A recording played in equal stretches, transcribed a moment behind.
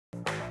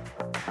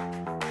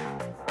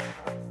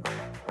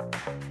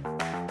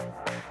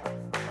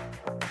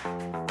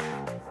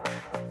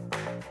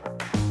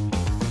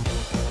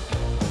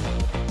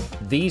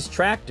These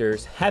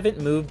tractors haven't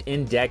moved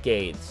in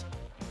decades.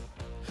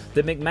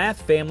 The McMath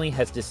family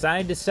has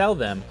decided to sell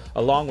them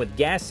along with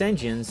gas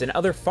engines and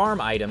other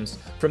farm items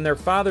from their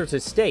father's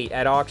estate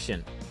at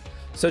auction.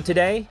 So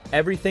today,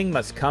 everything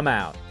must come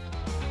out.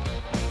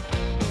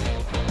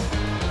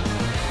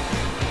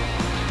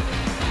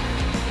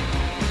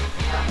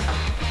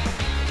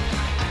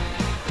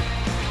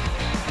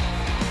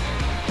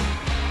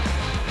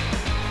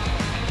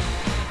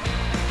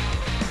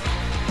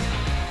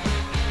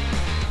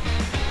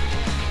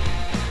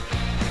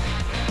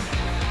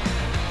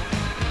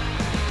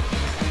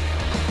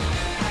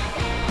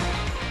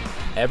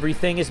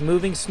 Everything is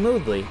moving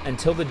smoothly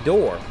until the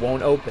door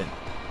won't open.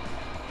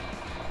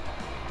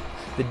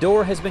 The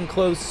door has been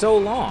closed so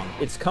long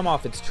it's come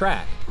off its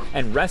track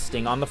and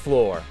resting on the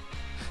floor.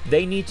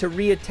 They need to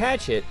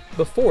reattach it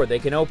before they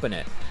can open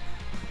it.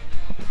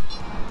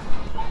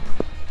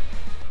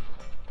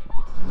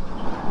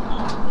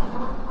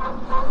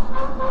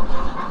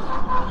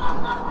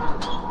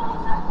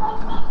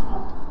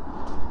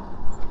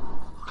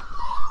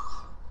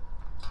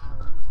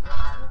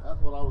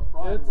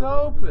 It's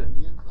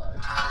open.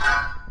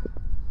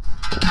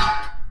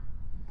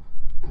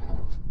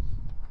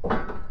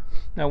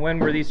 Now, when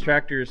were these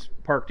tractors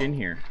parked in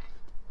here?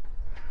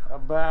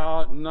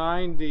 About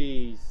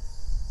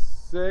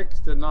 96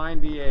 to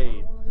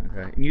 98.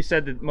 Okay. And you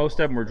said that most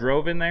of them were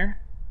drove in there?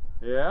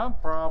 Yeah,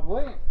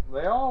 probably.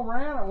 They all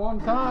ran at one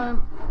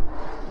time.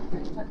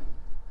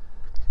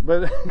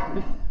 But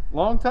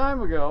long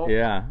time ago.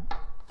 Yeah.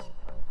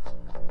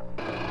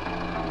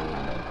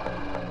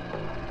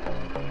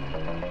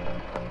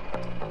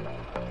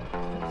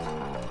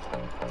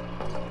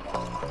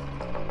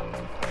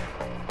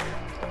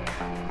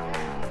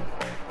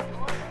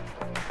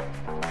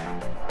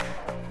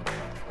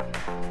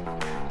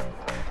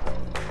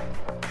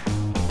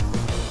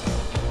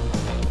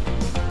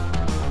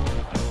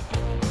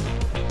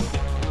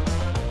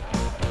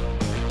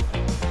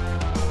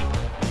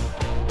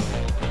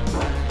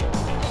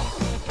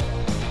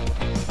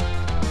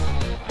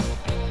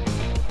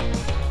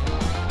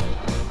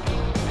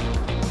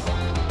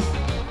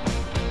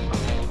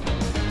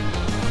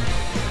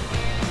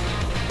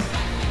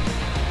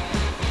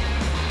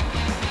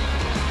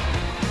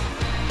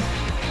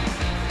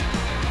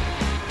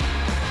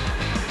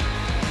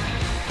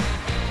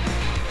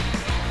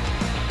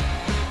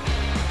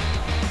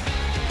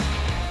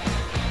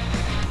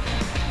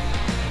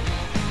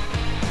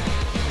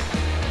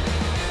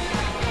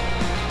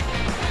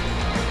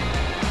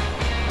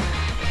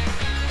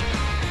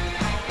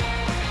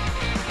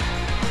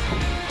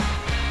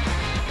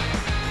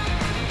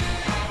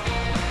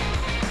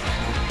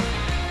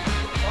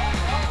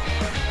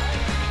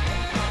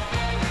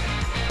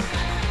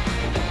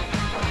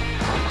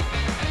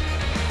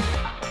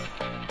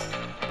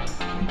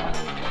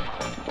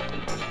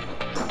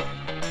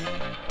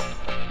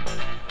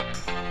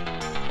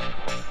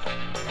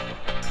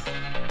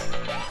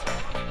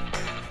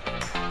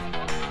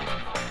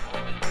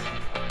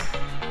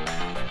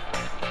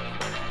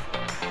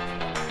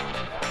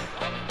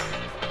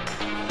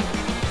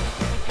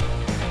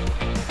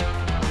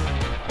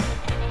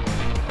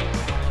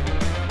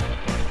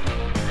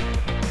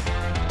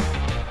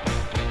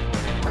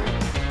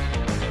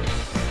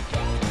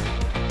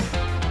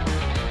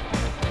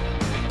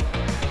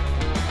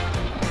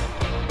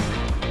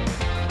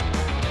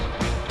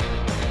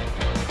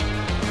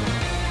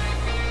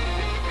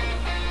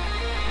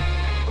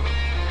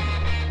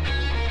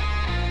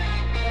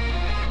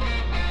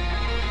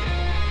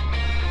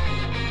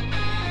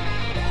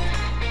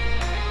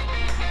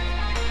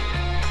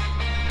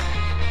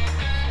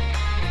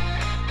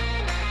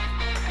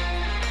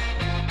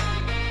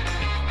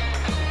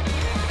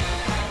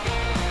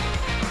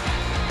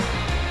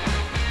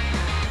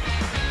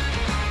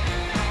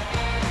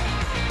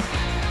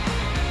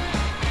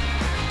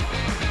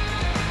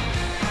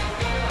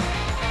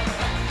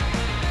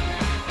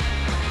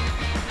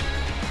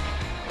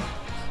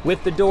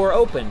 With the door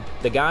open,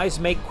 the guys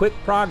make quick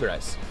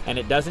progress, and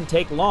it doesn't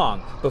take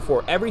long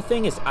before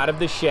everything is out of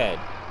the shed.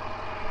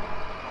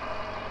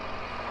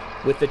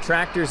 With the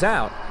tractors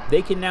out,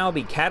 they can now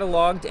be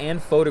cataloged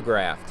and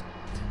photographed.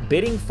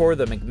 Bidding for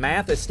the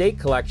McMath Estate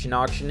Collection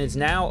auction is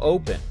now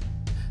open.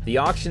 The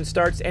auction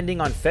starts ending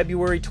on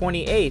February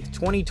 28,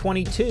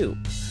 2022.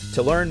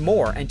 To learn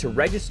more and to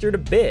register to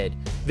bid,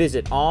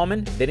 visit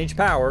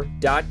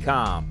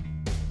AummannVintagePower.com.